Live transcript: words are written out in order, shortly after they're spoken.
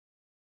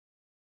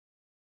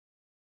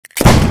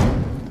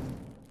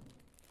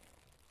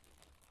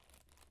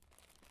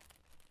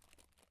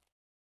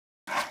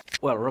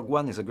Well, Rogue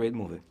One is a great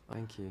movie.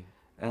 Thank you.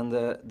 And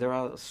there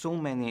are so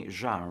many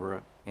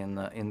genres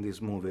in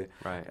this movie.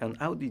 Right. And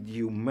how did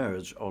you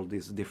merge all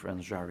these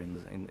different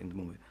genres in the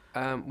movie?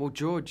 Well,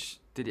 George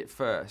did it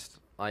first.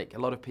 Like, a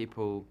lot of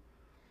people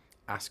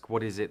ask,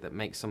 what is it that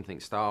makes something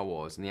Star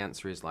Wars? And the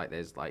answer is, like,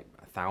 there's like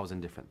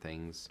 1,000 different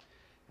things.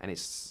 And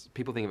it's,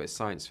 people think of it as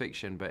science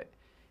fiction, but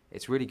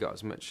it's really got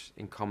as much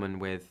in common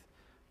with,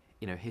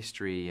 you know,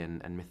 history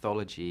and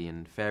mythology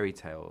and fairy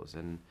tales.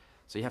 And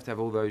so you have to have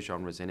all those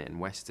genres in it, and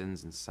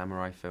westerns and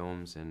samurai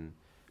films and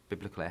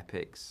biblical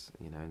epics,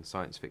 you know, and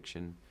science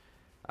fiction.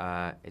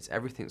 It's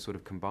everything sort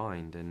of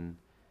combined,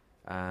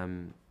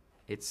 and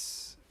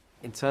it's,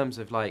 in terms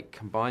of like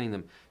combining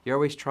them, you're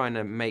always trying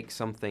to make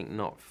something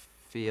not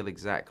feel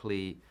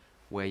exactly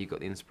where you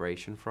got the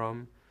inspiration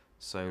from.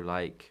 So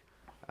like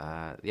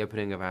the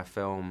opening of our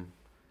film,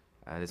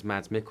 there's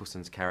Mads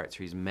Mikkelsen's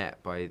character. He's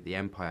met by the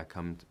Empire,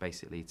 come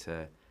basically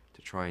to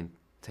try and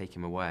take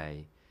him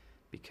away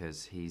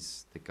because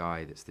he's the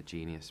guy that's the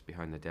genius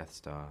behind the Death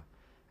Star,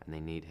 and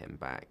they need him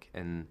back.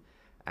 And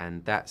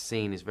that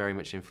scene is very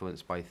much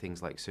influenced by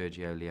things like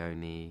Sergio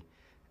Leone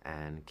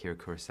and Kira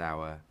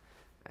Kurosawa.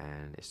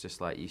 And it's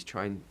just like, he's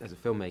trying, as a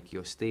filmmaker,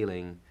 you're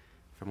stealing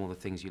from all the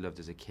things you loved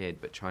as a kid,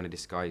 but trying to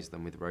disguise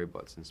them with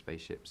robots and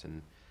spaceships,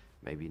 and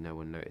maybe no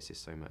one notices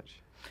so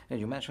much. And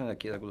you mentioned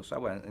Akira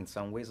Kurosawa, and in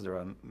some ways there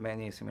are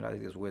many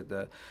similarities with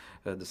the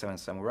Seven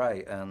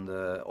Samurai and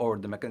or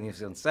the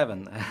Magnificent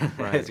Seven,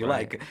 Right, as you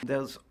right. like.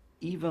 There's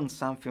even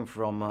something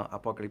from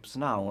Apocalypse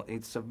Now.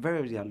 It's a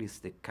very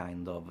realistic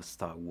kind of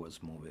Star Wars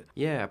movie.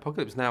 Yeah,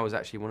 Apocalypse Now was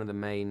actually one of the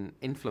main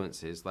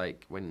influences.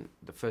 Like, when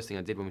the first thing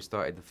I did when we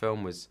started the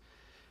film was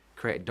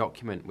create a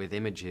document with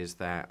images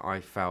that I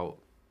felt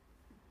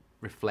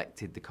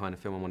reflected the kind of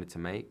film I wanted to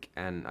make.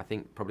 And I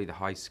think probably the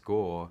high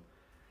score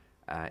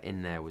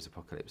in there was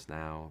Apocalypse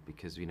Now,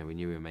 because, you know, we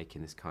knew we were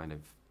making this kind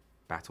of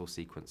battle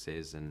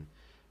sequences and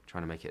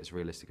trying to make it as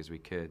realistic as we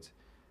could.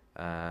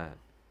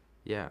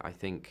 Yeah, I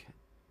think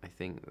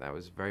that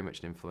was very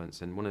much an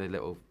influence. And one of the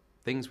little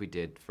things we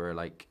did for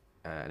like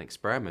an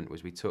experiment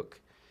was we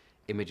took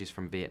images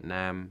from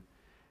Vietnam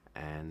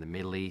and the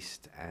Middle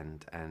East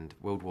and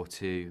World War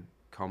II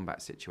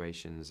combat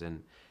situations,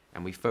 and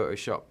we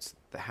photoshopped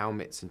the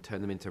helmets and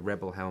turned them into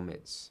rebel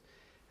helmets,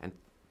 and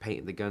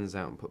painted the guns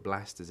out and put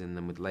blasters in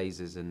them with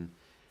lasers,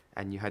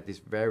 and you had this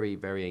very,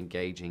 very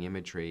engaging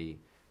imagery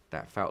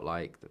that felt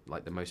like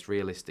the most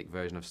realistic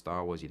version of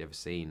Star Wars you'd ever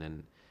seen,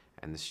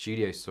 and the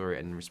studio saw it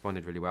and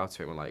responded really well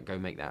to it, and were like, go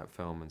make that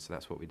film, and so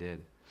that's what we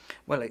did.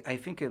 Well, I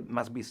think it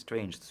must be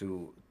strange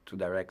to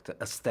direct a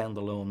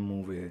standalone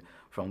movie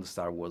from the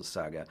Star Wars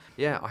saga.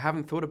 Yeah, I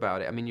haven't thought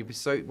about it. I mean,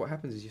 what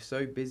happens is you're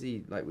so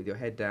busy, like, with your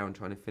head down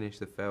trying to finish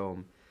the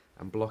film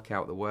and block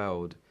out the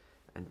world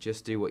and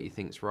just do what you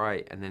think's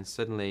right, and then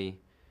suddenly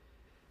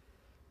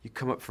you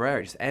come up for air,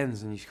 it just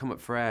ends, and you come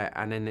up for air,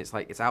 and then it's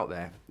like, it's out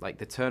there. Like,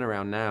 the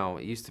turnaround now,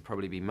 it used to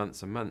probably be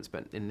months and months,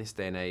 but in this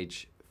day and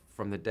age,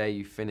 from the day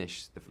you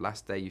finish, the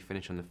last day you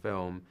finish on the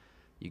film,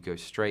 you go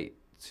straight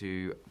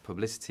to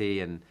publicity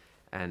and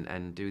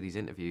do these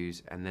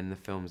interviews, and then the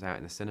film's out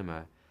in the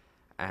cinema.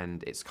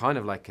 And it's kind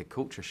of like a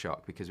culture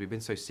shock, because we've been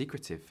so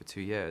secretive for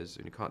 2 years,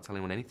 and you can't tell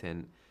anyone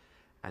anything.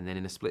 And then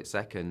in a split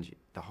second,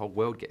 the whole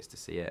world gets to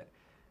see it,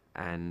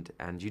 and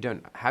you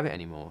don't have it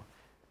anymore.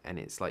 And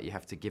it's like you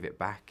have to give it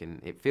back,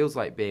 and it feels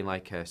like being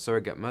like a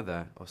surrogate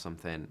mother or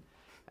something.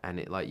 And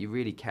it, like, you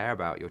really care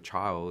about your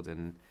child,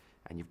 and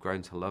you've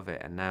grown to love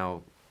it, and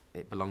now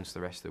it belongs to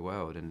the rest of the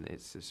world, and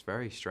it's this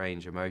very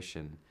strange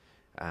emotion.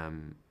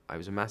 It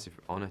was a massive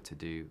honor to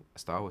do a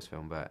Star Wars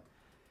film, but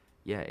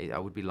yeah, I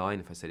would be lying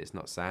if I said it's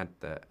not sad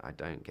that I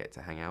don't get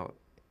to hang out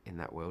in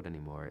that world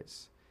anymore.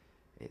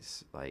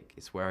 It's like,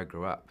 it's where I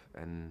grew up,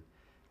 and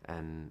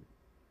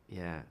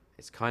yeah,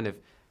 it's kind of,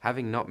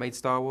 having not made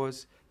Star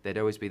Wars, there'd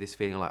always be this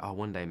feeling like, oh,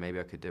 one day maybe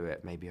I could do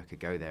it, maybe I could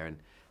go there,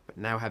 but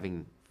now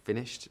having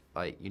finished,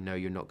 like, you know,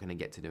 you're not going to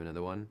get to do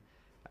another one.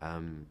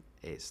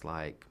 It's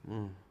like,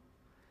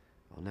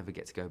 I'll never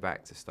get to go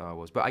back to Star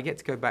Wars, but I get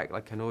to go back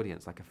like an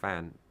audience, like a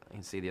fan,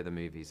 and see the other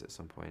movies at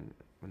some point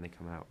when they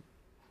come out.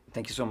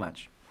 Thank you so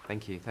much.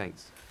 Thank you,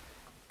 thanks.